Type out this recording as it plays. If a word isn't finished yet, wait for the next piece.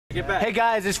Get back. Hey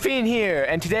guys, it's Feen here,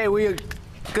 and today we are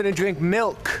gonna drink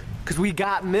milk, because we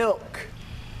got milk.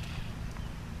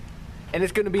 And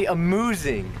it's gonna be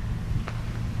amusing.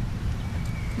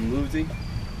 Amusing?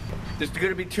 There's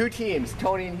gonna be two teams,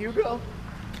 Tony and Hugo.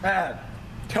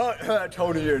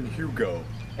 Tony and Hugo.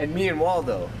 And me and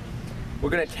Waldo. We're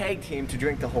gonna tag team to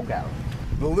drink the whole gallon.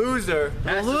 The loser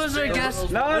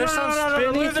gets. No, There's some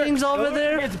spinny things over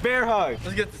there. It's bear hug.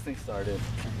 Let's get this thing started.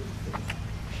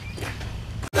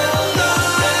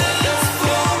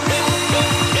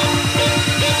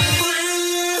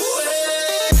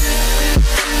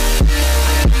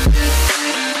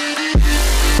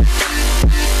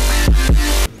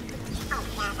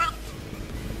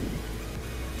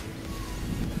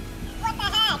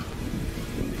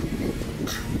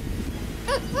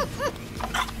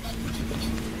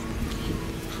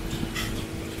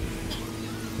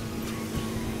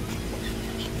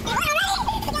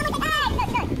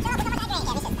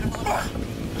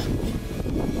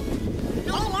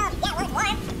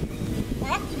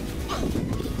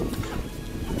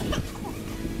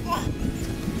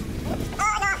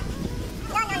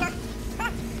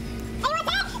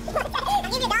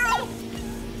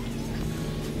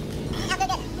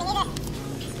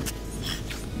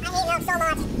 So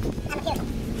much. I'm a puke.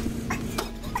 I think you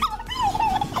won though.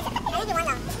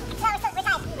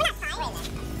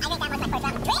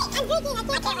 No,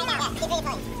 we're tied. We're not tied. I think that was my first round. Drink! I'm drinking. I can't right now. Yeah, keep drinking fully. I'm already off. Get it,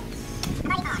 Tony.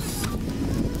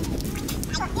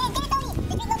 Just drink little by little.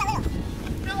 I need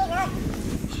milk.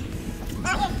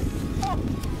 Oh, here.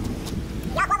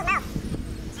 Y'all bubble mouth.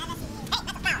 Hey,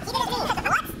 that's a foul. Keep it as me.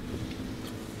 What?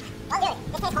 Oh, dude.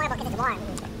 This tastes horrible because it's warm.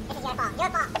 This is your fault. Your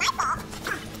fault. My fault?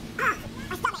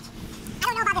 My stomach. I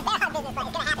don't know about this bear hug business, but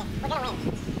it's gonna happen. We're gonna win.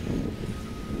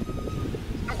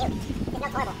 Oh, dude. This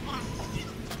milk's horrible.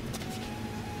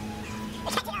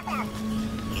 Check it out, bro.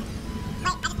 Wait,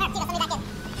 I just burped. Tito, send me back in.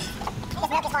 This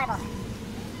milk is horrible.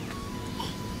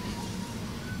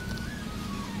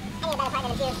 I need a better partner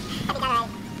than you. I'll be done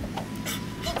already.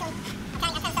 I'm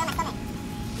trying to fill my stomach.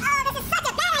 Oh, this is such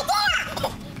a bad idea!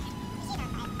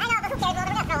 I know, but who cares? We're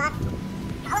gonna throw up.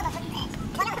 All of us.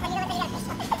 One of us, you know what they're gonna fish.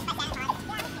 Waldo!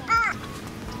 No!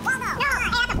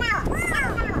 Hey, that's a foul! Foul!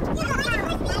 You know, I know,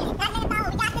 it's me! That's a foul!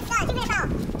 We got this done! 2-minute foul!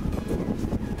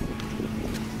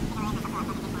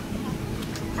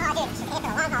 Oh, dude, she's hit for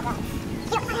a long haul, bro.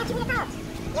 You don't have 2-minute foul!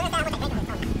 You understand how much I drink of this,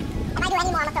 Tony? If I do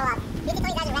any more, I'm gonna throw up. These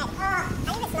Tony guys are red. Oh,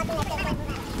 I even snuck in there for this.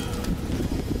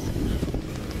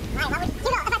 Why would you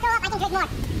know, if I throw up, I can drink more.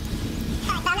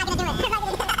 Alright, so I'm not gonna do it. I'm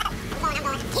going. Keep going. Fuck your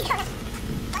milk.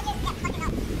 I can't drink that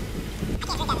anymore. It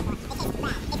tastes too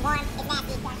bad. It's warm, it's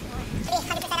nasty. To be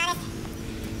 100% honest,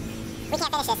 we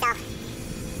can't finish this, so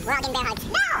we're all getting bear hugs.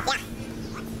 No! Yeah.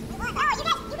 No, you guys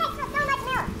spilled so much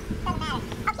milk. Doesn't matter.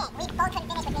 Okay, we both couldn't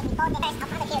finish with me. We both did first. I'll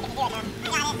probably do it if you do it now.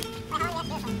 I got it. Wait, how long do you have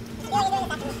to do this one? You know you're doing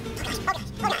this after me. Oh gosh, oh gosh,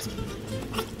 oh gosh.